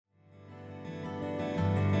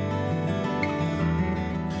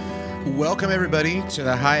Welcome, everybody, to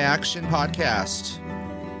the High Action Podcast.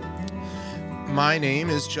 My name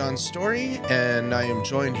is John Story, and I am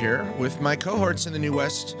joined here with my cohorts in the New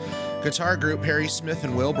West guitar group, Perry Smith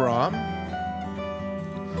and Will Brahm.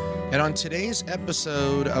 And on today's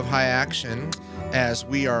episode of High Action, as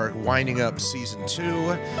we are winding up Season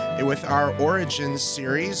 2 with our Origins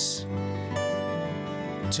series,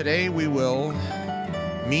 today we will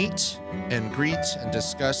meet and greet and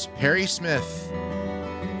discuss Perry Smith.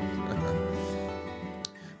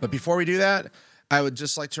 But before we do that, I would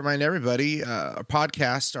just like to remind everybody, our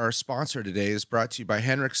podcast, our sponsor today, is brought to you by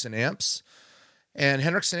Henriksen Amps. And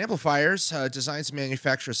Henriksen Amplifiers designs and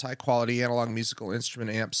manufactures high-quality analog musical instrument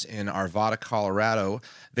amps in Arvada, Colorado.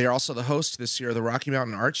 They are also the host this year of the Rocky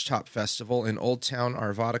Mountain Archtop Festival in Old Town,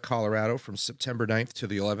 Arvada, Colorado, from September 9th to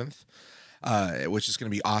the 11th, which is going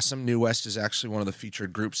to be awesome. New West is actually one of the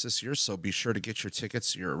featured groups this year, so be sure to get your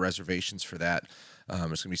tickets, your reservations for that. There's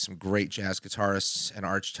going to be some great jazz guitarists and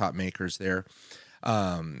archtop makers there.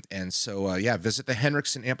 Visit the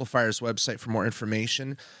Henriksen Amplifiers website for more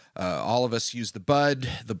information. All of us use the Bud,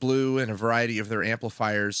 the Blue, and a variety of their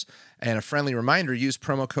amplifiers. And a friendly reminder, use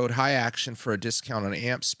promo code HIGHACTION for a discount on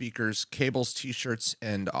amps, speakers, cables, t-shirts,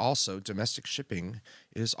 and also domestic shipping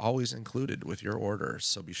is always included with your order.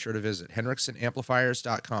 So be sure to visit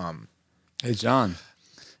henriksenamplifiers.com. Hey, John.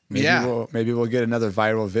 Maybe we'll get another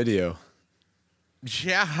viral video.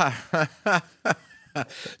 Yeah.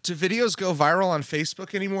 Do videos go viral on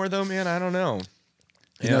Facebook anymore, though, man? I don't know.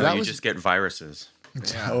 You just get viruses.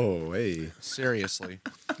 Yeah. Oh, hey. Seriously.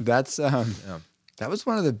 That's that was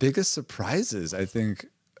one of the biggest surprises, I think,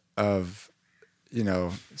 of,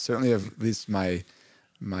 certainly of at least my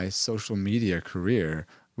social media career,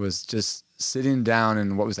 was just sitting down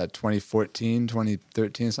in, what was that, 2014,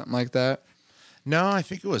 2013, something like that? No, I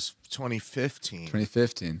think it was 2015.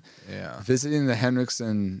 2015. Yeah. Visiting the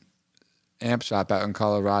Henriksen amp shop out in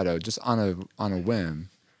Colorado just on a whim,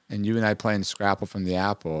 and you and I playing Scrapple from the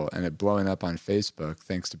Apple and it blowing up on Facebook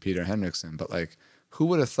thanks to Peter Henriksen. But who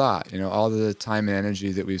would have thought, all the time and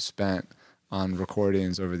energy that we've spent on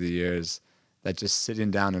recordings over the years, that just sitting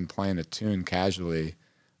down and playing a tune casually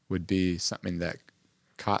would be something that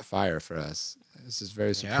caught fire for us. This is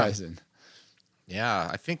very surprising. Yeah,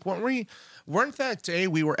 I think weren't that day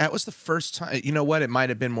that was the first time, you know what, it might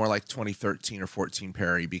have been more like 2013 or 14,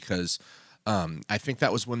 Perry, because I think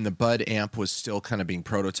that was when the Bud amp was still kind of being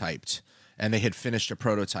prototyped, and they had finished a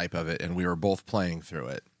prototype of it, and we were both playing through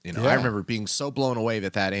it. I remember being so blown away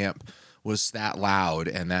that amp was that loud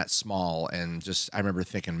and that small, and just I remember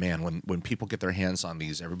thinking, man, when people get their hands on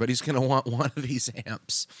these, everybody's going to want one of these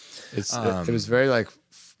amps. It was very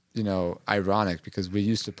ironic, because we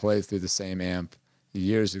used to play through the same amp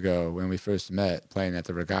years ago when we first met, playing at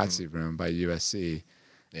the Ragazzi Room by USC.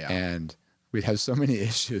 Yeah. And we'd have so many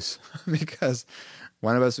issues because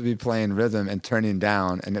one of us would be playing rhythm and turning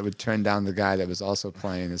down, and it would turn down the guy that was also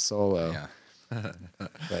playing his solo. Yeah.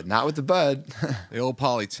 But not with the Bud. The old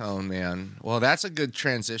polytone, man. Well, that's a good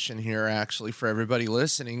transition here, actually, for everybody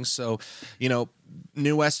listening. So,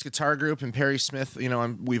 New West Guitar Group and Perry Smith,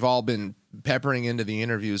 we've all been peppering into the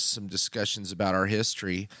interviews some discussions about our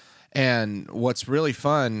history. And what's really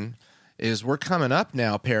fun is we're coming up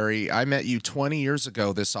now, Perry. I met you 20 years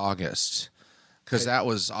ago this August, because that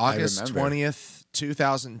was August 20th,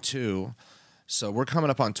 2002. So we're coming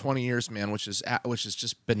up on 20 years, man, which is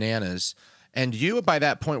just bananas. And you, by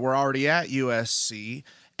that point, were already at USC.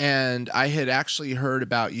 And I had actually heard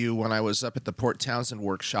about you when I was up at the Port Townsend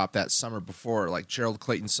workshop that summer before, like Gerald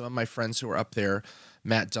Clayton, some of my friends who were up there,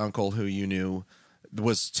 Matt Dunkel, who you knew,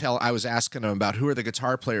 I was asking them about who are the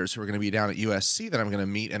guitar players who are going to be down at USC that I'm going to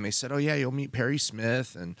meet, and they said, "Oh yeah, you'll meet Perry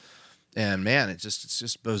Smith," and man, it's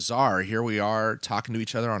just bizarre. Here we are talking to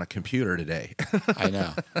each other on a computer today. I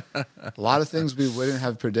know a lot of things we wouldn't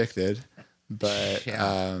have predicted, but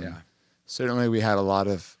certainly we had a lot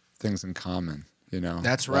of things in common.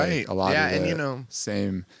 That's right. A lot of the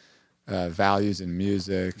same values in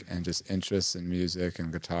music and just interests in music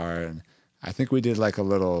and guitar, and I think we did a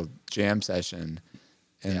little jam session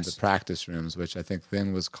in the practice rooms, which I think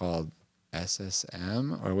then was called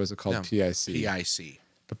SSM, or was it called PIC? PIC.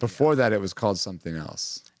 But before that, it was called something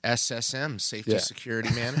else. SSM, Safety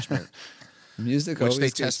Security Management. Which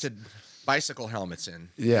they tested bicycle helmets in.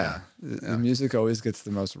 Yeah. The music always gets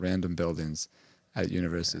the most random buildings at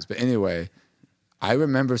universities. Yeah. But anyway, I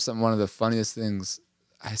remember one of the funniest things.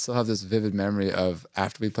 I still have this vivid memory of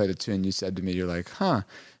after we played a tune, you said to me, you're like, you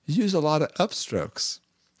use a lot of upstrokes.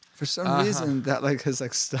 For some reason, that has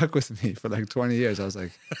stuck with me for 20 years. I was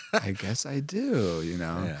like, I guess I do,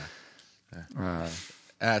 Yeah.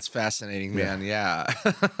 That's fascinating, man. Yeah.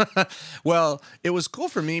 Well, it was cool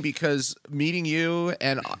for me because meeting you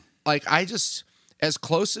and like I just as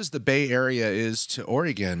close as the Bay Area is to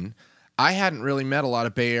Oregon, I hadn't really met a lot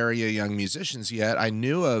of Bay Area young musicians yet. I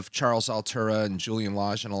knew of Charles Altura and Julian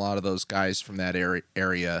Lage and a lot of those guys from that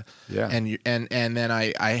area. Yeah. And then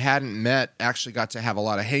I hadn't actually got to have a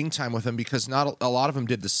lot of hang time with them because not a lot of them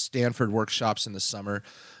did the Stanford workshops in the summer.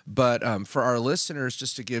 But for our listeners,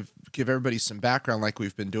 just to give everybody some background, like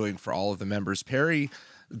we've been doing for all of the members, Perry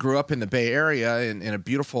grew up in the Bay Area in a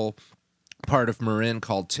beautiful part of Marin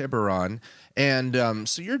called Tiburon. And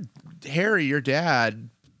so Harry, your dad,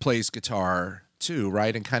 plays guitar too,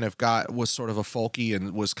 right? And kind of was sort of a folky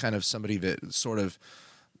and was kind of somebody that sort of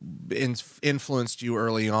influenced you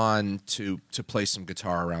early on to play some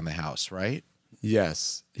guitar around the house, right?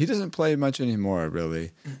 Yes. He doesn't play much anymore, really.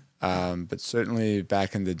 But certainly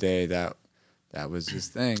back in the day, that was his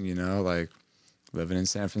thing, you know, like living in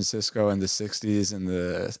San Francisco in the 60s and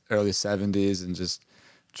the early 70s and just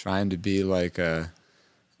trying to be like a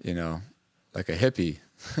hippie,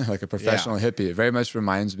 like a professional hippie. It very much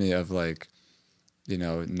reminds me of like, you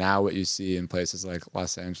know, now what you see in places like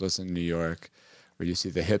Los Angeles and New York, where you see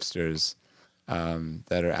the hipsters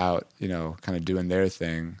that are out, you know, kind of doing their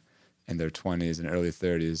thing in their 20s and early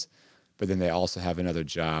 30s. But then they also have another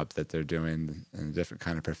job that they're doing in a different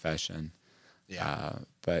kind of profession. Yeah.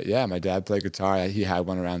 But yeah, my dad played guitar. He had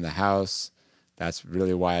one around the house. That's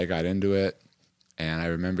really why I got into it. And I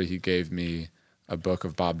remember he gave me a book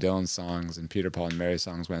of Bob Dylan songs and Peter, Paul, and Mary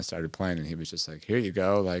songs when I started playing. And he was just like, here you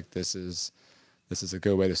go. Like, this is a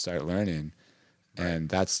good way to start learning. Right. And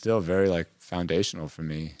that's still very like foundational for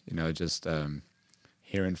me, you know, just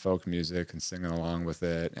hearing folk music and singing along with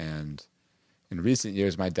it. And in recent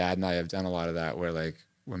years, my dad and I have done a lot of that where like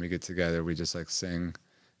when we get together, we just like sing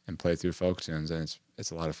and play through folk tunes, and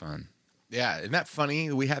it's a lot of fun. Yeah, isn't that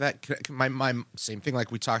funny? We had that. My same thing.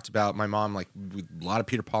 Like we talked about. My mom, like a lot of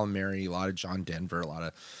Peter, Paul, and Mary, a lot of John Denver, a lot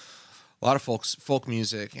of folk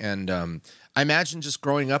music, and I imagine just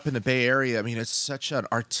growing up in the Bay Area. I mean, it's such an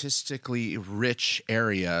artistically rich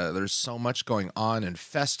area. There's so much going on, and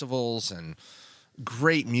festivals, and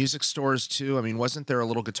great music stores too. I mean, wasn't there a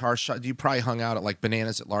little guitar shop? You probably hung out at like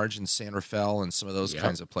Bananas at Large in San Rafael and some of those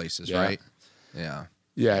kinds of places, right? Yeah.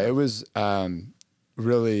 Yeah, it was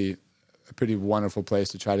really a pretty wonderful place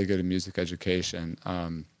to try to get a music education.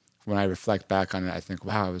 When I reflect back on it, I think,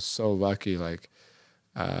 wow, I was so lucky. Like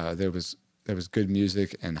there was good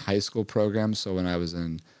music in high school programs. So when I was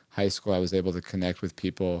in high school, I was able to connect with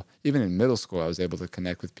people. Even in middle school, I was able to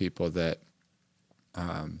connect with people that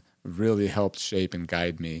really helped shape and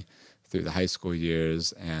guide me through the high school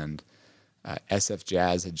years. And SF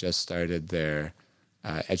Jazz had just started their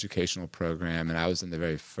educational program, and I was in the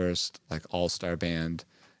very first like all-star band,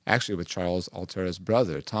 actually with Charles Altura's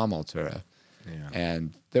brother, Tom Altura. Yeah.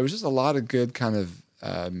 And there was just a lot of good kind of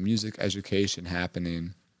music education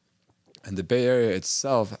happening. And the Bay Area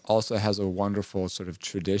itself also has a wonderful sort of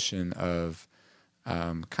tradition of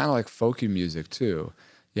kind of like folky music too.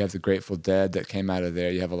 You have the Grateful Dead that came out of there.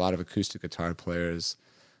 You have a lot of acoustic guitar players.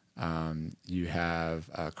 You have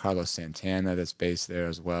Carlos Santana that's based there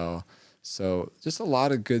as well. So just a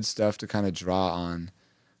lot of good stuff to kind of draw on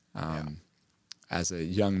as a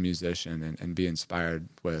young musician and be inspired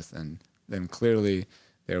with. And then clearly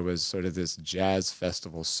there was sort of this jazz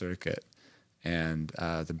festival circuit. And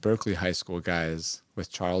the Berkeley High School guys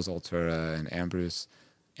with Charles Altura and Ambrose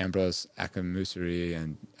Akamusiri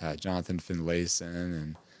and Jonathan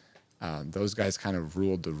Finlayson and those guys kind of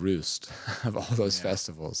ruled the roost of all those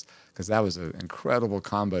festivals, because that was an incredible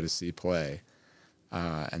combo to see play.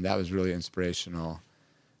 And that was really inspirational.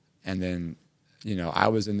 And then, you know, I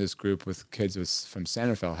was in this group with kids from San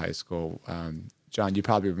Rafael High School. John, you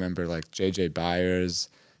probably remember like J.J. Byers,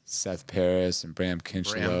 Seth Paris, and Bram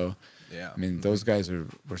Kinchlow. Yeah. I mean, those guys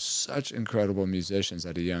were such incredible musicians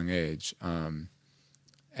at a young age.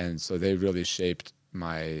 And so they really shaped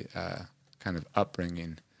my kind of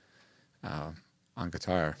upbringing on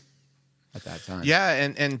guitar at that time. Yeah,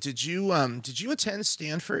 and did you attend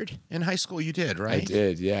Stanford in high school? You did, right? I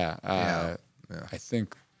did, yeah. I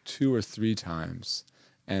think 2 or 3 times.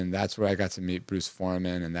 And that's where I got to meet Bruce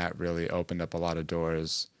Foreman, and that really opened up a lot of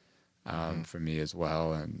doors for me as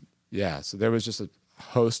well. And yeah, so there was just a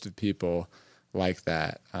host of people like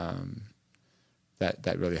that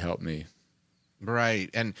that really helped me. Right.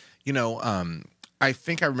 And, you know, I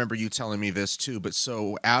think I remember you telling me this too, but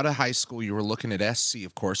so out of high school, you were looking at SC,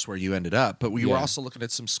 of course, where you ended up, but you were also looking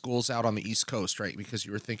at some schools out on the East Coast, right? Because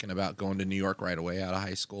you were thinking about going to New York right away out of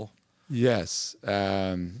high school. Yes.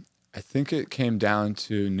 I think it came down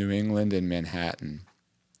to New England and Manhattan.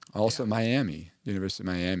 Also Miami. University of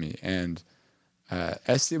Miami, and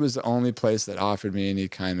SC was the only place that offered me any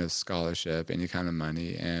kind of scholarship, any kind of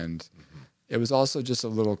money, and it was also just a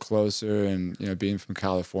little closer. And being from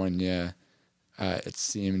California, it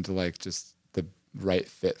seemed like just the right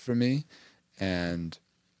fit for me. And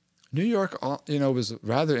New York, was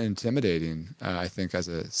rather intimidating. I think as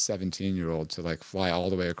a 17-year-old to like fly all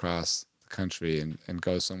the way across the country and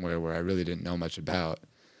go somewhere where I really didn't know much about.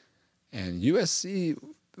 And USC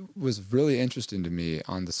was really interesting to me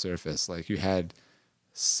on the surface. Like, you had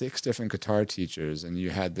 6 different guitar teachers, and you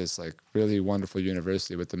had this like really wonderful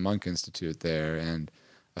university with the Monk Institute there, and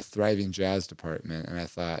a thriving jazz department. And I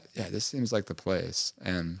thought, yeah, this seems like the place.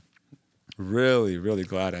 And really, really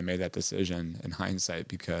glad I made that decision in hindsight,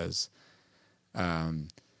 because I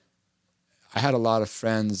had a lot of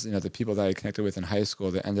friends, the people that I connected with in high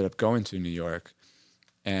school that ended up going to New York,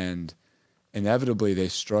 and inevitably they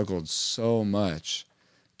struggled so much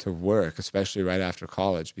to work, especially right after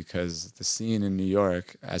college, because the scene in New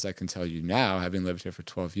York, as I can tell you now, having lived here for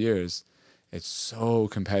 12 years, it's so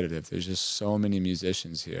competitive. There's just so many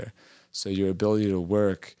musicians here. So your ability to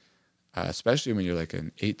work, especially when you're like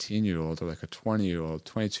an 18-year-old or like a 20-year-old,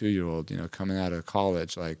 22-year-old, coming out of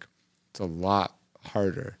college, like, it's a lot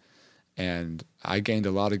harder. And I gained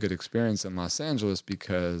a lot of good experience in Los Angeles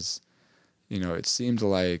because, it seemed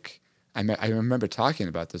like, I remember talking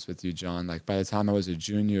about this with you, John, like by the time I was a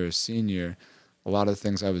junior or senior, a lot of the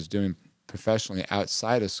things I was doing professionally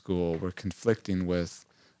outside of school were conflicting with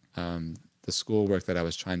the schoolwork that I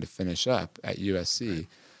was trying to finish up at USC. Right.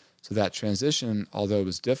 So that transition, although it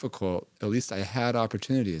was difficult, at least I had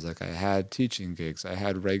opportunities. Like, I had teaching gigs, I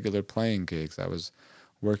had regular playing gigs, I was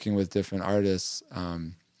working with different artists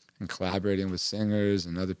and collaborating with singers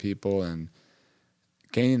and other people, and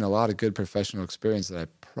gaining a lot of good professional experience that I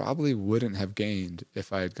probably wouldn't have gained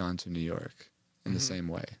if I had gone to New York in the same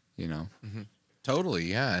way, Mm-hmm. Totally,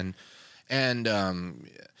 yeah,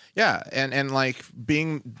 and like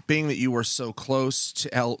being that you were so close to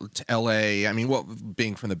LA. I mean,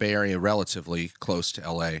 being from the Bay Area, relatively close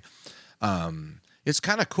to LA. It's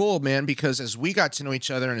kind of cool, man, because as we got to know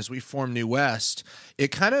each other and as we formed New West, it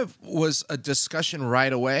kind of was a discussion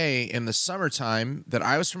right away in the summertime that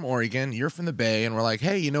I was from Oregon, you're from the Bay, and we're like,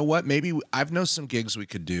 hey, you know what? Maybe I've know some gigs we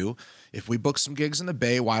could do. If we book some gigs in the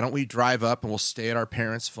Bay, why don't we drive up and we'll stay at our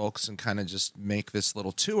parents' folks and kind of just make this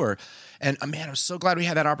little tour? And man, I'm so glad we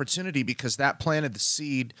had that opportunity, because that planted the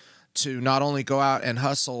seed to not only go out and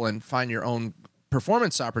hustle and find your own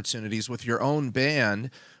performance opportunities with your own band,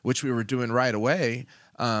 which we were doing right away.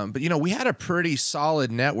 But, we had a pretty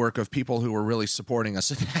solid network of people who were really supporting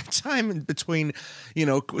us at that time, in between,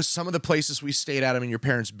 some of the places we stayed at. I mean, your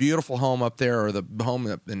parents' beautiful home up there, or the home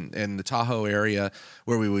up in the Tahoe area,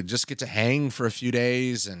 where we would just get to hang for a few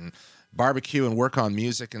days and barbecue and work on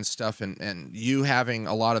music and stuff. And you having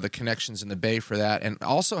a lot of the connections in the Bay for that, and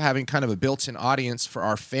also having kind of a built-in audience for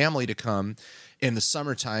our family to come in the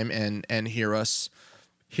summertime and hear us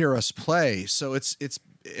play. So it's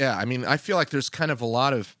yeah, I mean, I feel like there's kind of a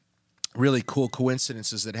lot of really cool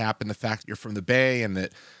coincidences that happen. The fact that you're from the Bay, and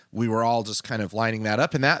that we were all just kind of lining that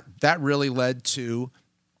up, and that really led to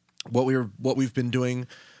what we've been doing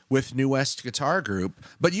with New West Guitar Group.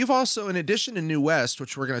 But you've also, in addition to New West,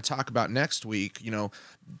 which we're going to talk about next week,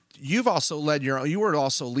 you've also you were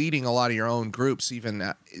also leading a lot of your own groups,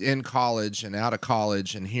 even in college and out of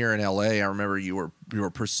college and here in LA. I remember you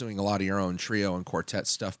were pursuing a lot of your own trio and quartet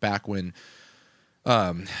stuff back when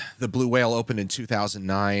the Blue Whale opened in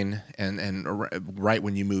 2009 and right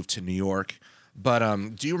when you moved to New York. But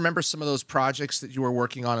do you remember some of those projects that you were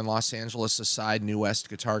working on in Los Angeles aside New West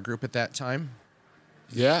Guitar Group at that time?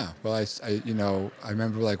 Yeah, well, I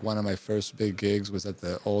remember like one of my first big gigs was at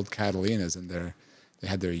the old Catalinas, and they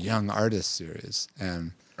had their Young Artist series,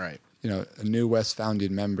 and right, a New West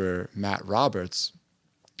founding member, Matt Roberts,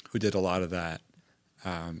 who did a lot of that,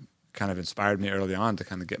 kind of inspired me early on to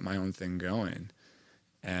kind of get my own thing going.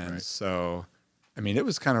 And so, I mean, it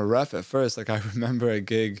was kind of rough at first. Like, I remember a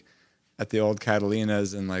gig at the old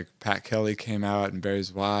Catalinas, and like Pat Kelly came out and Barry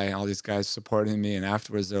Zwei and all these guys supporting me. And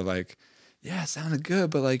afterwards they're like, yeah, it sounded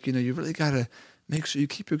good, but like, you really got to make sure you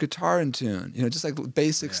keep your guitar in tune. Just like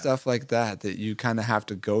basic stuff like that you kind of have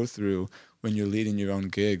to go through when you're leading your own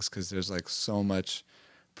gigs, because there's like so much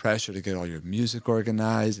pressure to get all your music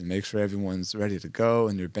organized and make sure everyone's ready to go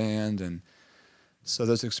in your band. And so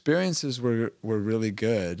those experiences were really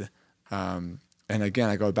good. And again,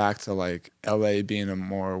 I go back to like LA being a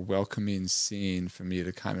more welcoming scene for me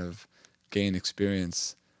to kind of gain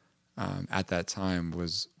experience at that time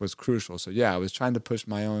was crucial. So yeah, I was trying to push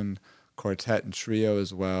my own quartet and trio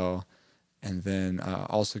as well. And then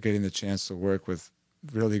also getting the chance to work with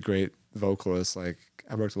really great vocalists. Like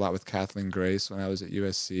I worked a lot with Kathleen Grace when I was at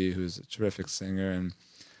USC, who's a terrific singer,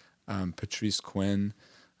 and Patrice Quinn,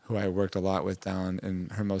 who I worked a lot with down in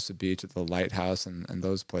Hermosa Beach at the Lighthouse and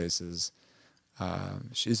those places.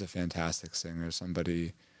 She's a fantastic singer,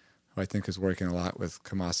 somebody who I think is working a lot with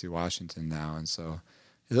Kamasi Washington now. And so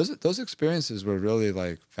those experiences were really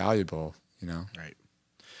like valuable, you know? Right.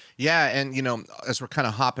 Yeah, and as we're kind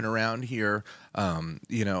of hopping around here, I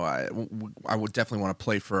would definitely want to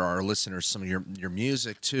play for our listeners some of your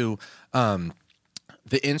music too.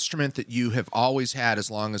 The instrument that you have always had as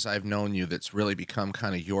long as I've known you, that's really become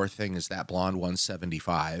kind of your thing, is that Blonde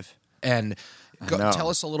 175. And tell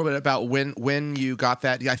us a little bit about when you got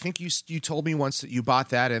that. I think you told me once that you bought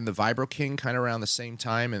that and the Vibro King kind of around the same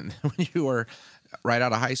time, and when you were right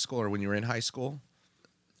out of high school or when you were in high school.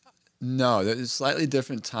 No, there's slightly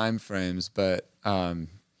different time frames, but one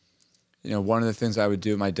of the things I would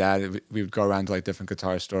do with my dad, we would go around to like different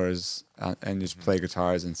guitar stores and just play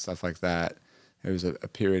guitars and stuff like that. There was a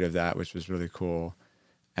period of that which was really cool.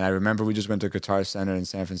 And I remember we just went to Guitar Center in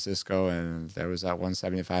San Francisco, and there was that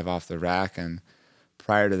 175 off the rack. And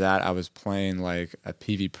prior to that, I was playing like a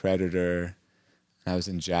PV Predator, and I was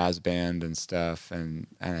in jazz band and stuff. And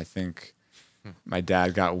I think my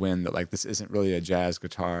dad got wind that like this isn't really a jazz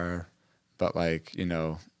guitar, but like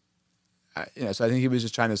so I think he was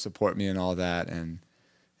just trying to support me and all that. And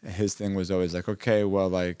his thing was always like, okay, well,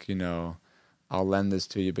 like I'll lend this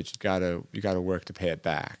to you, but you gotta work to pay it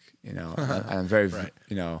back. And I'm very right.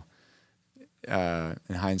 In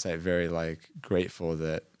hindsight, very like grateful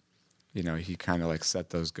that he kind of like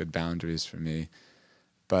set those good boundaries for me.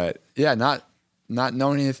 But yeah, not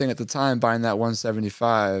knowing anything at the time, buying that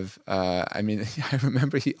 175. I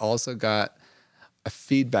remember he also got a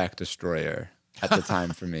Feedback Destroyer at the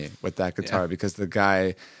time for me with that guitar, because the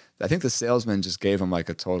guy, I think the salesman just gave him like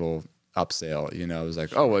a total upsell. It was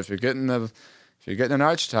like, oh, well, if you're getting an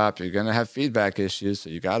arch top, you're going to have feedback issues,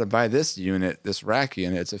 so you got to buy this unit, this rack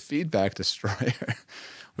unit. It's a Feedback Destroyer,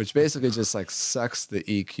 which basically just like sucks the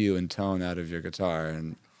EQ and tone out of your guitar.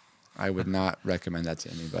 And I would not recommend that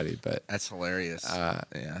to anybody. But that's hilarious.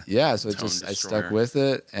 Yeah. So I stuck with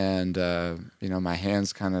it, and my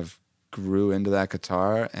hands kind of grew into that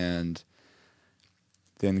guitar, and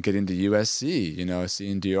then getting to USC,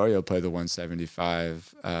 seeing Diorio play the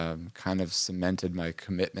 175, kind of cemented my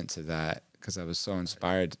commitment to that, because I was so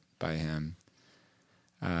inspired by him.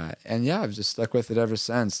 I've just stuck with it ever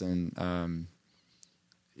since. And,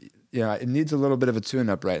 it needs a little bit of a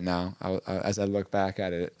tune-up right now. As I look back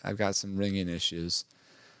at it, I've got some ringing issues.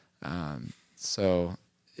 So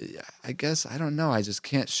I guess, I don't know, I just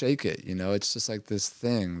can't shake it. It's just like this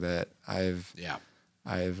thing that I've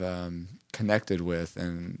connected with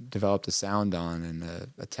and developed a sound on and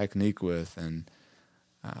a technique with. And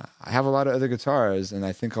I have a lot of other guitars, and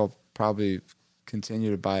I think I'll probably continue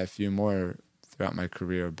to buy a few more throughout my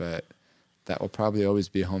career, but that will probably always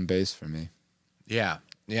be home base for me. Yeah.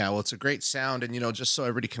 Well, it's a great sound. And, just so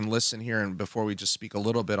everybody can listen here, and before we just speak a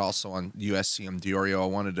little bit also on USC and Diorio, I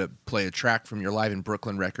wanted to play a track from your Live in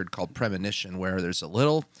Brooklyn record called Premonition, where there's a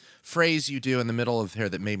little phrase you do in the middle of here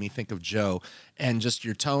that made me think of Joe. And just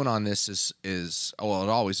your tone on this is it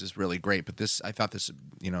always is really great. But I thought this,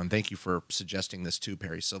 and thank you for suggesting this too,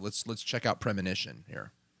 Perry. So let's check out Premonition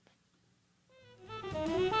here.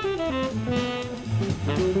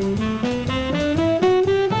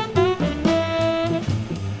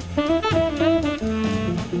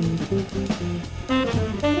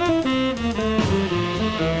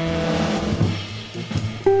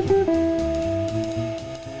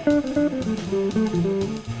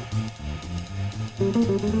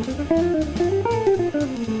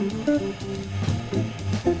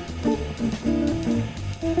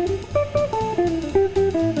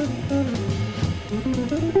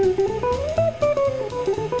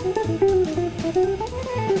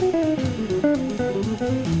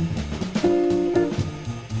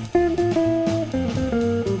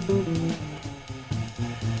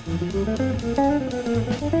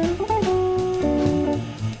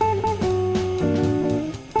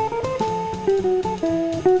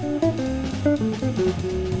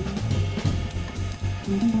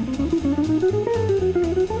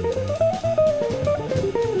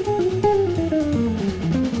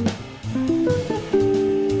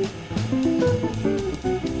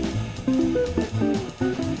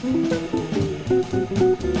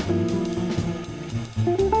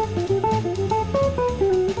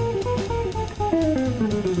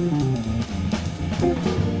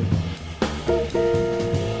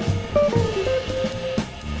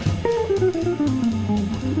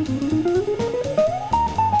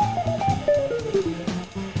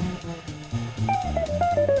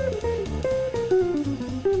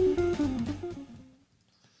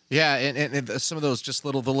 Yeah, and some of those just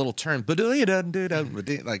the little turn,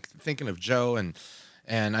 like thinking of Joe, and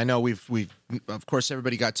I know we've of course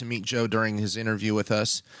everybody got to meet Joe during his interview with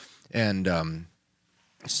us, and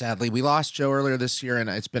sadly we lost Joe earlier this year, and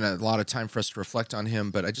it's been a lot of time for us to reflect on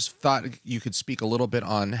him. But I just thought you could speak a little bit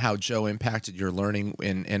on how Joe impacted your learning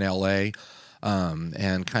in LA,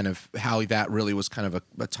 and kind of how that really was kind of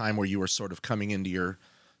a time where you were sort of coming into your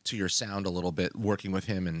sound a little bit, working with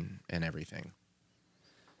him and everything.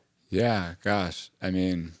 Yeah, gosh. I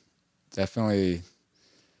mean, definitely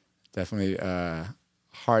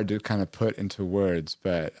hard to kind of put into words,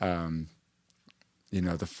 but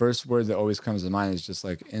the first word that always comes to mind is just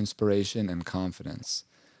like inspiration and confidence,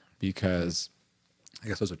 because I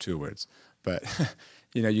guess those are two words, but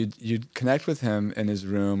you'd connect with him in his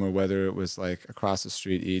room, or whether it was like across the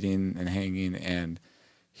street eating and hanging, and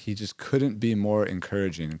he just couldn't be more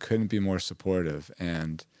encouraging, couldn't be more supportive,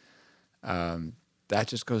 and that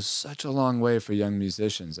just goes such a long way for young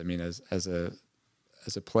musicians. I mean, as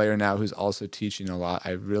a player now who's also teaching a lot,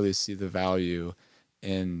 I really see the value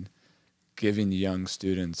in giving young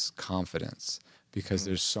students confidence, because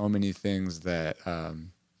there's so many things that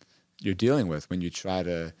you're dealing with when you try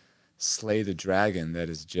to slay the dragon that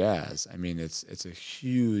is jazz. I mean, it's a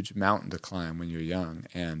huge mountain to climb when you're young,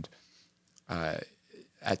 and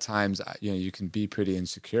at times, you can be pretty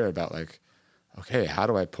insecure about like, okay, how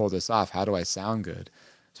do I pull this off? How do I sound good?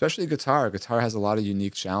 Especially guitar. Guitar has a lot of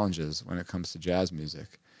unique challenges when it comes to jazz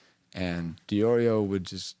music. And Diorio would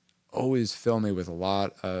just always fill me with a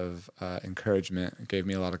lot of encouragement, gave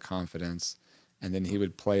me a lot of confidence. And then he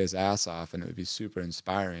would play his ass off, and it would be super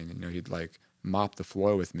inspiring. He'd like mop the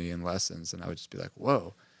floor with me in lessons, and I would just be like,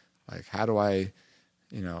 whoa, like how do I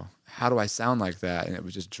sound like that? And it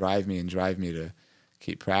would just drive me to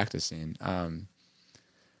keep practicing.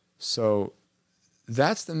 So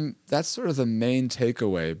that's sort of the main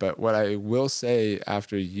takeaway. But what I will say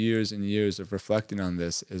after years and years of reflecting on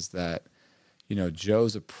this is that,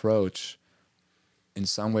 Joe's approach in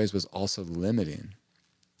some ways was also limiting,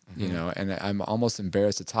 and I'm almost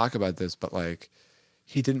embarrassed to talk about this, but like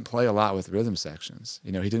he didn't play a lot with rhythm sections.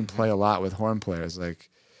 He didn't play a lot with horn players. Like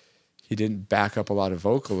he didn't back up a lot of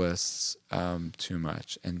vocalists too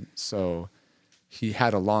much. And so he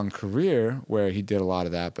had a long career where he did a lot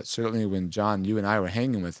of that, but certainly when John, you and I were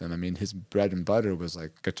hanging with him, I mean, his bread and butter was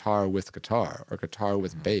like guitar with guitar, or guitar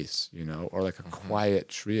with bass, or like a quiet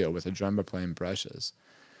trio with a drummer playing brushes.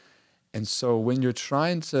 And so when you're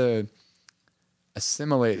trying to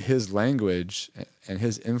assimilate his language and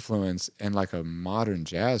his influence in like a modern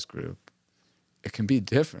jazz group, it can be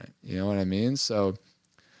different. You know what I mean? So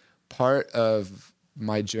part of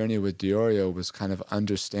my journey with Diorio was kind of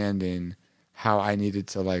understanding how I needed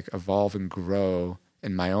to like evolve and grow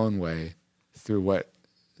in my own way through what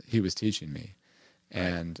he was teaching me.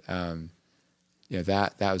 And,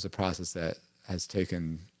 that was a process that has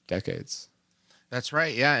taken decades. That's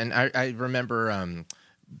right. Yeah. And I remember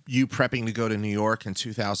you prepping to go to New York in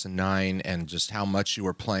 2009, and just how much you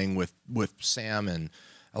were playing with Sam and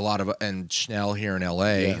and Schnell here in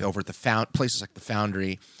LA, over at the places like the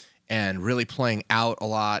Foundry, and really playing out a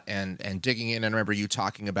lot and digging in. And I remember you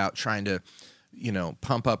talking about trying to,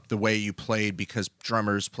 pump up the way you played, because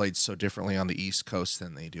drummers played so differently on the East Coast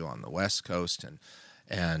than they do on the West Coast.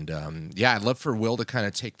 And I'd love for Will to kind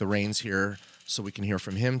of take the reins here so we can hear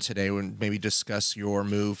from him today, and maybe discuss your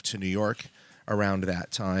move to New York around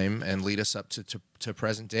that time and lead us up to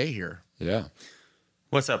present day here. Yeah.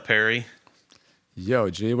 What's up, Perry? Yo,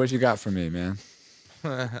 G, what you got for me, man?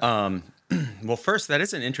 Well, first, that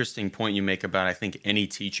is an interesting point you make about, I think, any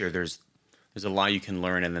teacher. There's a lot you can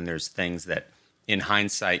learn, and then there's things that, in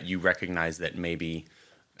hindsight, you recognize that maybe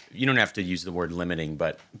you don't have to use the word limiting,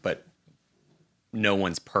 but no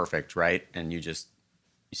one's perfect, right? And you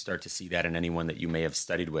start to see that in anyone that you may have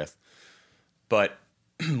studied with. But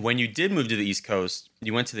when you did move to the East Coast,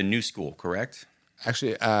 you went to the New School, correct?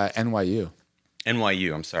 Actually, NYU.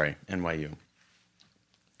 NYU.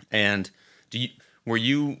 And would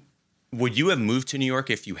you have moved to New York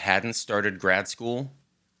if you hadn't started grad school?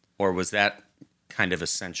 Or was that kind of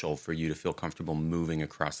essential for you to feel comfortable moving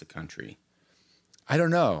across the country? I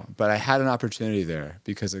don't know, but I had an opportunity there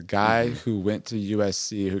because a guy who went to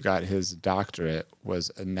USC, who got his doctorate,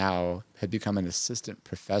 had become an assistant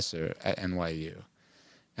professor at NYU.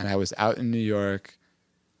 And I was out in New York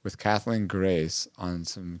with Kathleen Grace on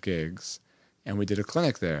some gigs, and we did a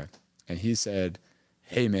clinic there. And he said,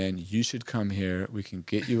 hey, man, you should come here. We can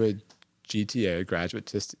get you a GTA,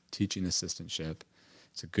 graduate teaching assistantship.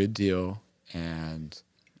 It's a good deal, and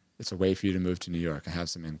it's a way for you to move to New York and have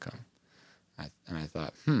some income. And I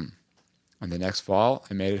thought, And the next fall,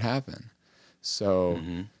 I made it happen. So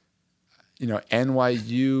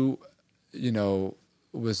NYU,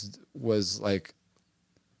 was like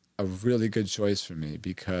a really good choice for me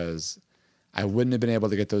because I wouldn't have been able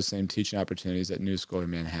to get those same teaching opportunities at New School or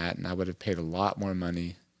Manhattan. I would have paid a lot more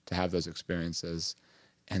money to have those experiences.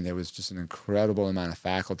 And there was just an incredible amount of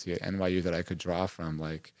faculty at NYU that I could draw from.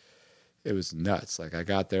 Like, it was nuts. Like, I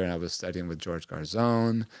got there and I was studying with George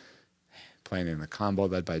Garzone, playing in a combo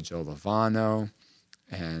led by Joe Lovano.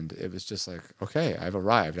 And it was just like, okay, I've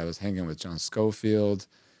arrived. I was hanging with John Schofield,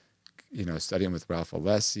 studying with Ralph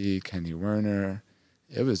Alessi, Kenny Werner.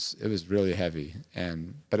 It was really heavy.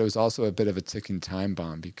 But it was also a bit of a ticking time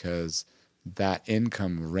bomb because that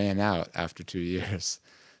income ran out after 2 years.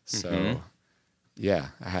 So, yeah,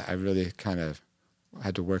 I really kind of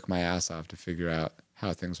had to work my ass off to figure out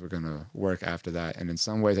how things were going to work after that. And in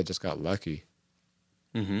some ways, I just got lucky.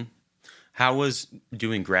 Mm-hmm. How was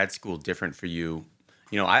doing grad school different for you?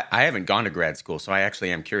 I haven't gone to grad school, so I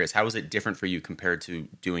actually am curious. How was it different for you compared to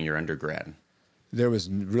doing your undergrad? There was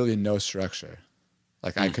really no structure.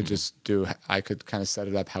 Like, I could kind of set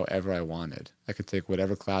it up however I wanted. I could take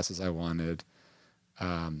whatever classes I wanted.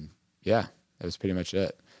 Yeah, that was pretty much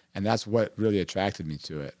it. And that's what really attracted me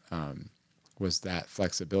to it, was that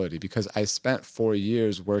flexibility. Because I spent 4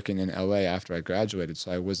 years working in LA after I graduated,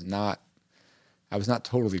 so I was not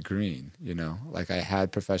totally green, Like, I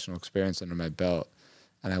had professional experience under my belt,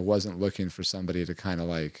 and I wasn't looking for somebody to kind of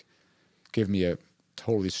like give me a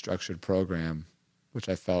totally structured program, which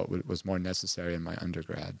I felt was more necessary in my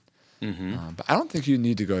undergrad. But I don't think you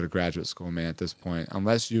need to go to graduate school, man, at this point,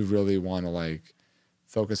 unless you really want to like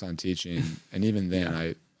focus on teaching. And even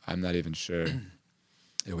then, I'm not even sure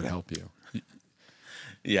it would help you.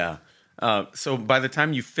 Yeah. So by the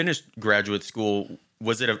time you finished graduate school,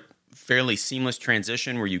 was it a fairly seamless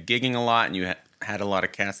transition? Were you gigging a lot and you had a lot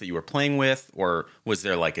of cast that you were playing with, or was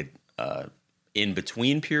there like a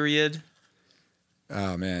in-between period?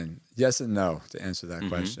 Oh, man. Yes and no, to answer that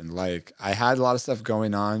question. Like, I had a lot of stuff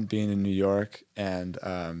going on being in New York, and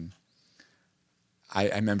I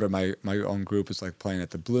remember my own group was like playing at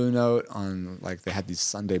the Blue Note on, like, they had these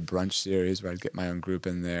Sunday brunch series where I'd get my own group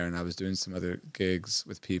in there, and I was doing some other gigs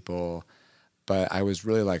with people. But I was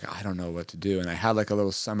really like, I don't know what to do. And I had like a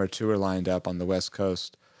little summer tour lined up on the West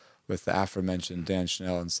Coast with the aforementioned Dan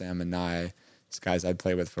Schnell and Sam Manai, these guys I'd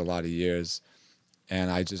played with for a lot of years. And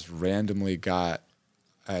I just randomly got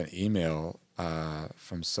an email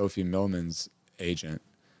from Sophie Millman's agent,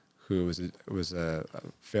 who was a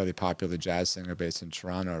fairly popular jazz singer based in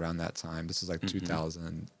Toronto around that time. This is like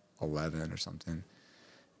 2011 or something.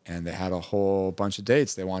 And they had a whole bunch of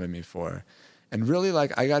dates they wanted me for. And really,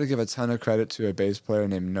 like, I got to give a ton of credit to a bass player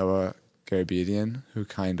named Noah Garabedian, who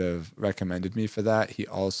kind of recommended me for that. He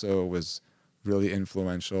also was really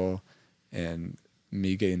influential in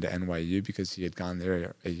me getting to NYU because he had gone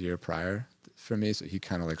there a year prior for me. So he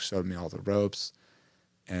kind of like showed me all the ropes.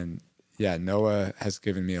 And yeah, Noah has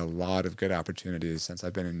given me a lot of good opportunities since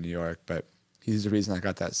I've been in New York, but he's the reason I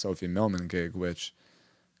got that Sophie Millman gig, which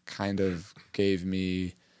kind of gave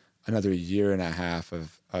me another year and a half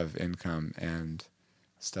of income and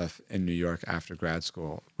stuff in New York after grad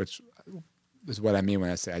school, which is what I mean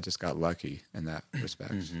when I say I just got lucky in that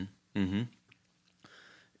respect.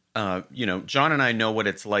 John and I know what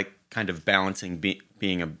it's like kind of balancing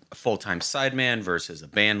being a full-time sideman versus a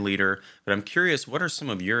band leader, but I'm curious, what are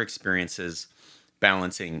some of your experiences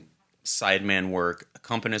balancing sideman work,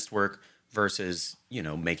 accompanist work, versus,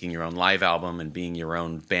 making your own live album and being your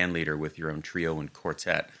own band leader with your own trio and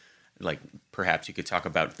quartet? Like, perhaps you could talk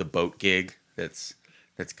about the boat gig that's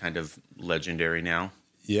kind of legendary now.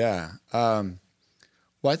 Yeah. Well,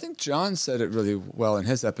 I think John said it really well in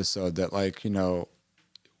his episode that, like,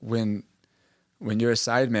 when you're a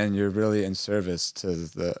sideman, you're really in service to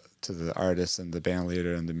the artist and the band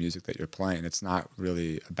leader and the music that you're playing. It's not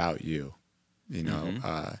really about you,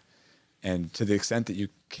 and to the extent that you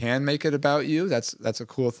can make it about you, that's a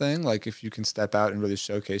cool thing. Like, if you can step out and really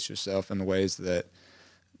showcase yourself in the ways that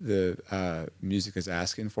the music is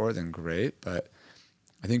asking for, then great. But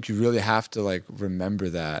I think you really have to like remember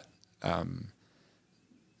that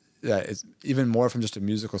that it's even more from just a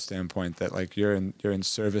musical standpoint, that like you're in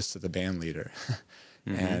service to the band leader.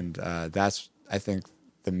 And that's, I think,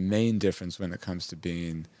 the main difference when it comes to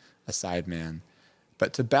being a sideman.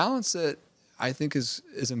 But to balance it, I think is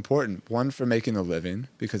important. One, for making a living,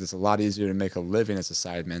 because it's a lot easier to make a living as a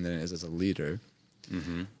sideman than it is as a leader.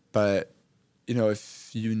 But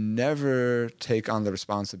if you never take on the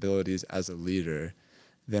responsibilities as a leader,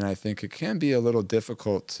 then I think it can be a little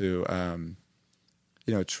difficult to,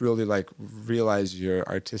 truly like realize your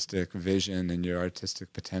artistic vision and your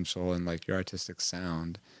artistic potential and like your artistic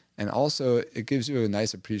sound And also, it gives you a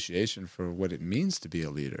nice appreciation for what it means to be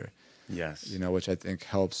a leader. Yes. You know, which I think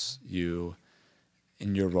helps you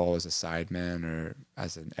in your role as a sideman or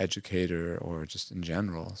as an educator or just in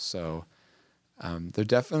general. So there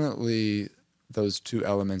are definitely those two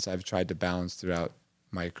elements I've tried to balance throughout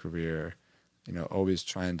my career, you know, always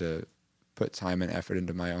trying to put time and effort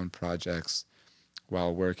into my own projects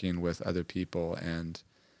while working with other people. And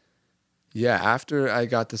yeah, after I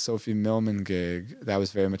got the Sophie Millman gig, that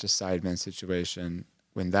was very much a sideman situation.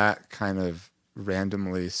 When that kind of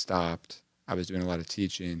randomly stopped, I was doing a lot of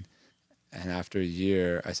teaching. And after a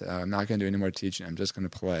year, I said, I'm not going to do any more teaching. I'm just going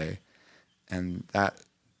to play. And that,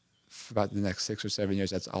 for about the next 6 or 7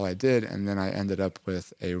 years, that's all I did. And then I ended up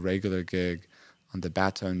with a regular gig on the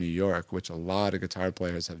Bateau, New York, which a lot of guitar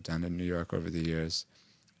players have done in New York over the years.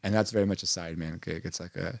 And that's very much a sideman gig. It's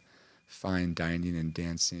like a fine dining and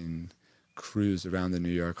dancing cruise around the New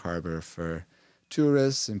York harbor for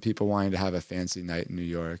tourists and people wanting to have a fancy night in New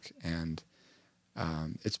York. And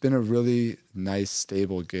it's been a really nice,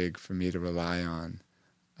 stable gig for me to rely on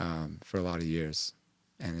for a lot of years.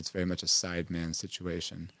 And it's very much a sideman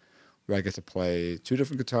situation where I get to play 2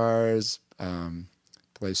 different guitars,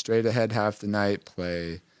 play straight ahead half the night,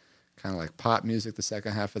 play kind of like pop music the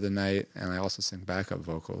second half of the night, and I also sing backup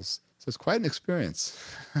vocals. So it's quite an experience.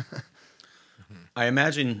 I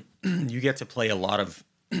imagine you get to play a lot of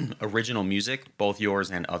original music, both yours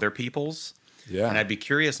and other people's. Yeah. And I'd be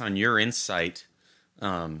curious on your insight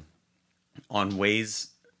on ways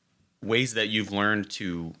that you've learned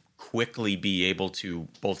to quickly be able to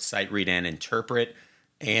both sight read and interpret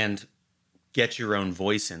and get your own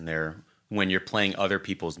voice in there when you're playing other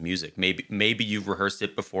people's music. Maybe you've rehearsed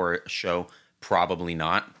it before a show, probably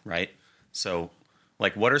not, right? So,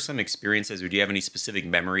 like, what are some experiences, or do you have any specific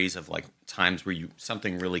memories of like times where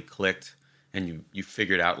something really clicked and you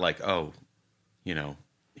figured out like, oh, you know,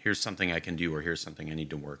 here's something I can do, or here's something I need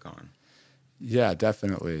to work on? Yeah,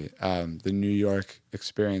 definitely. The New York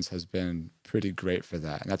experience has been pretty great for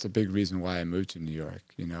that. And that's a big reason why I moved to New York.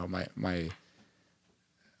 You know, my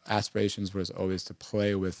aspirations was always to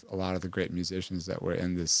play with a lot of the great musicians that were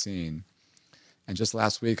in this scene. And just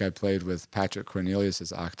last week I played with Patrick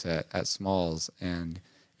Cornelius's octet at Smalls, and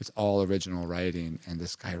it's all original writing, and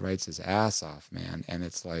this guy writes his ass off, man. And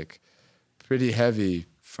it's like pretty heavy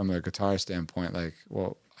from a guitar standpoint, like,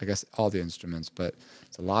 well, I guess all the instruments, but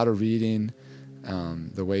it's a lot of reading.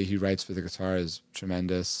 The way he writes for the guitar is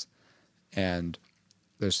tremendous, and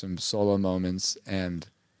there's some solo moments. And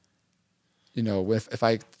you know, if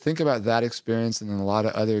I think about that experience and then a lot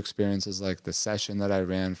of other experiences, like the session that I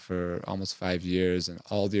ran for almost 5 years and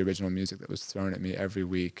all the original music that was thrown at me every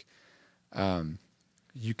week,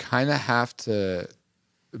 you kind of have to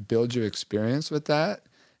build your experience with that.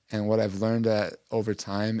 And what I've learned over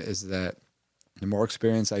time is that the more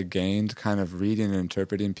experience I gained kind of reading and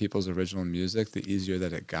interpreting people's original music, the easier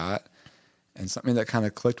that it got. And something that kind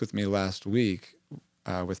of clicked with me last week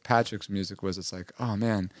with Patrick's music was, it's like, oh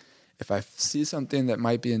man, if I see something that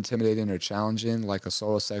might be intimidating or challenging, like a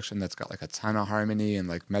solo section that's got like a ton of harmony and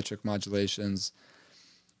like metric modulations,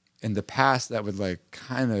 in the past that would like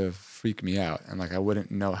kind of freak me out. And like I wouldn't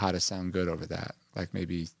know how to sound good over that, like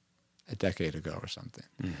maybe a decade ago or something.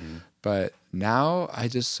 Mm-hmm. But now I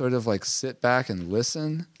just sort of like sit back and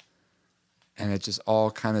listen, and it just all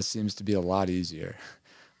kind of seems to be a lot easier.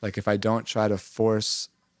 Like if I don't try to force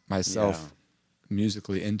myself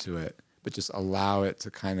musically into it, but just allow it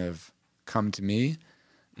to kind of come to me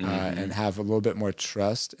and have a little bit more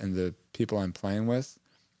trust in the people I'm playing with,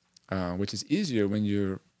 which is easier when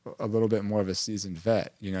you're a little bit more of a seasoned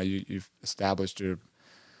vet. You know, you've established your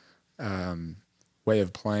way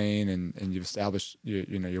of playing, and you've established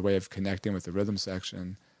your way of connecting with the rhythm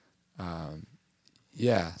section.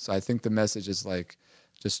 So I think the message is like,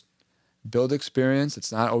 just build experience.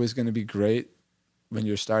 It's not always going to be great when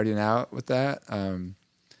you're starting out with that.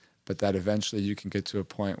 But that eventually you can get to a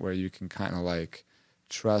point where you can kind of like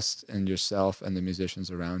trust in yourself and the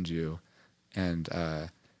musicians around you and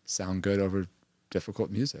sound good over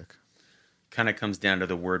difficult music. Kind of comes down to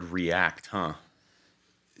the word react, huh?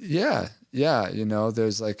 Yeah. You know,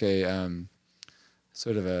 there's like a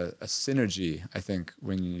sort of a synergy, I think,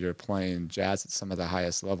 when you're playing jazz at some of the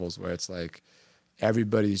highest levels, where it's like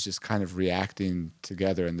everybody's just kind of reacting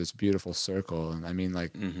together in this beautiful circle. And I mean,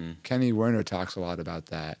 like Kenny Werner talks a lot about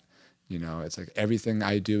that. You know, it's like everything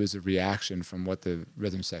I do is a reaction from what the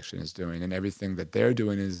rhythm section is doing, and everything that they're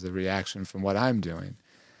doing is a reaction from what I'm doing.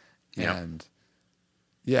 Yep. And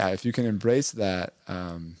yeah, if you can embrace that,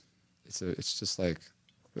 it's just like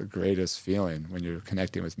the greatest feeling when you're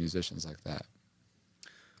connecting with musicians like that.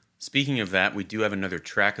 Speaking of that, we do have another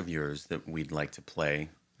track of yours that we'd like to play.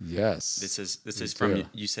 Yes. This is me from, too.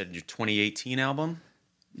 you said, your 2018 album?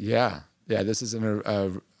 Yeah. Yeah, this is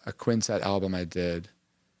a quintet album I did.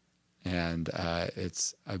 And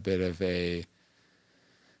it's a bit of a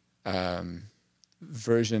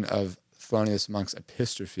version of Thelonious Monk's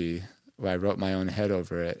Epistrophe, where I wrote my own head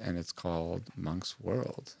over it, and it's called Monk's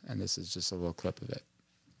World. And this is just a little clip of it.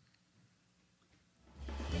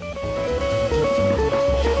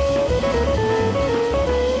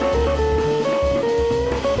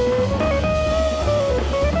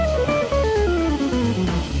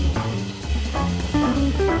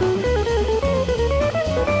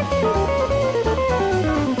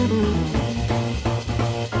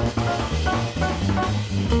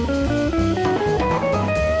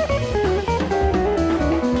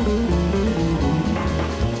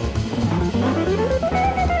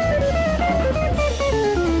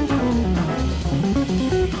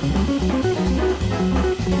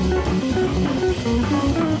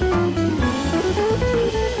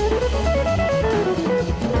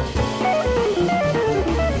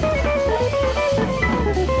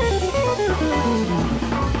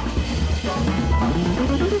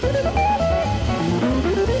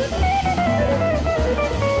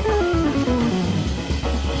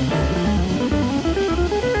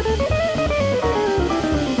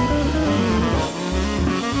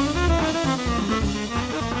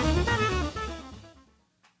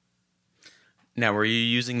 Now, were you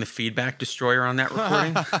using the feedback destroyer on that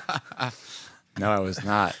recording? No, I was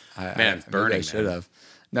not. Man, it's burning, I should man. have.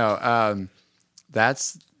 No,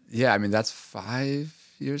 that's 5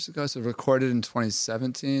 years ago. So recorded in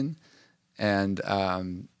 2017, and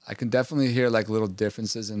I can definitely hear like little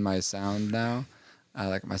differences in my sound now.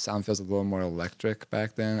 Like my sound feels a little more electric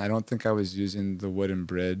back then. I don't think I was using the wooden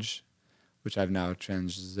bridge, which I've now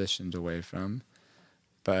transitioned away from.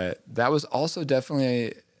 But that was also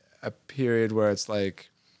definitely a period where it's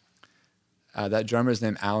like that drummer's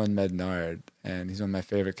named Alan Mednard, and he's one of my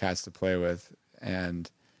favorite cats to play with.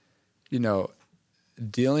 And, you know,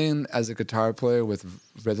 dealing as a guitar player with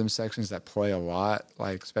rhythm sections that play a lot,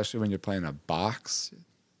 like especially when you're playing a box,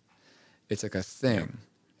 it's like a thing.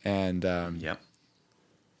 And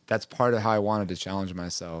that's part of how I wanted to challenge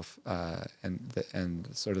myself, and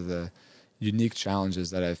sort of the unique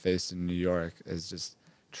challenges that I faced in New York is just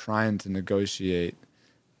trying to negotiate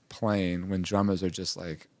playing when drummers are just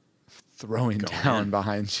like throwing down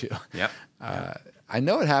behind you. Yep. I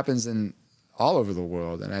know it happens in all over the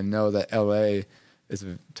world, and I know that LA is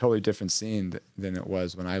a totally different scene than it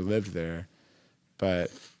was when I lived there.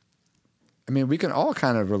 But I mean, we can all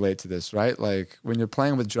kind of relate to this, right? Like when you're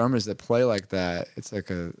playing with drummers that play like that, it's like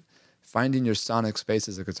finding your sonic space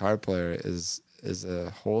as a guitar player is a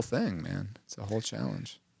whole thing, man. It's a whole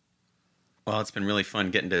challenge. Well, it's been really fun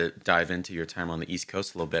getting to dive into your time on the East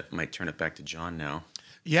Coast a little bit. Might turn it back to John now.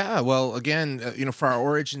 Yeah, well, again, for our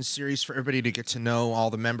Origin series, for everybody to get to know all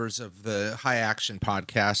the members of the High Action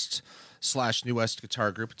Podcast / New West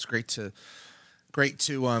Guitar Group, it's great to get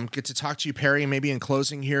to talk to you, Perry. Maybe in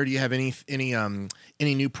closing here, do you have any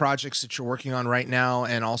new projects that you're working on right now,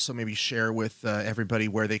 and also maybe share with everybody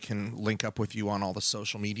where they can link up with you on all the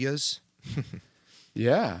social medias?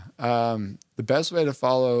 Yeah, the best way to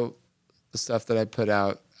follow the stuff that I put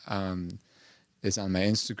out is on my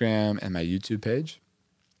Instagram and my YouTube page.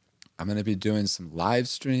 I'm going to be doing some live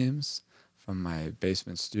streams from my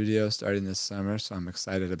basement studio starting this summer, so I'm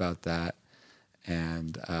excited about that.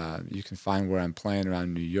 And you can find where I'm playing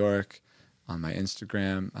around New York on my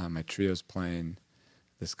Instagram. My trio's playing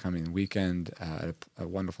this coming weekend at a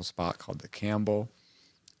wonderful spot called The Campbell.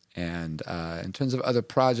 And in terms of other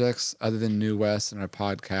projects, other than New West and our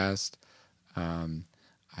podcast,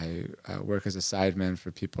 I work as a sideman for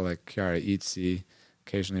people like Chiara Itzi,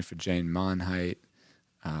 occasionally for Jane Monheit,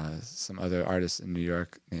 some other artists in New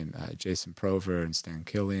York named Jason Prover and Stan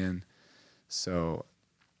Killian. So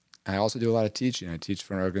I also do a lot of teaching. I teach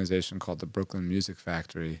for an organization called the Brooklyn Music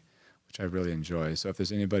Factory, which I really enjoy. So if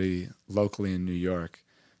there's anybody locally in New York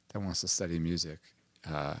that wants to study music,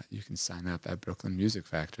 you can sign up at Brooklyn Music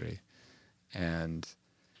Factory. And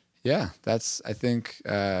yeah, that's, I think,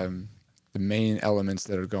 the main elements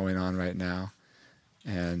that are going on right now.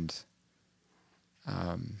 And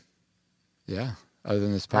yeah, other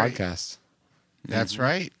than this podcast. That's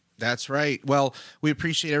right. That's right. Well, we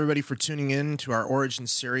appreciate everybody for tuning in to our Origin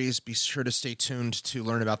series. Be sure to stay tuned to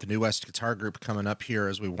learn about the New West Guitar Group coming up here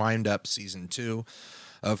as we wind up season 2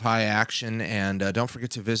 of High Action. And don't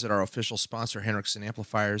forget to visit our official sponsor, Henriksen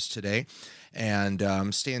Amplifiers, today. And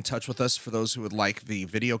stay in touch with us for those who would like the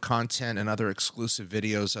video content and other exclusive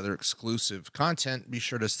videos, other exclusive content. Be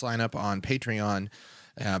sure to sign up on Patreon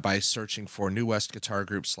by searching for New West Guitar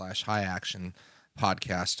Group / High Action.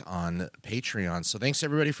 podcast on Patreon. So thanks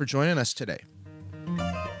everybody for joining us today.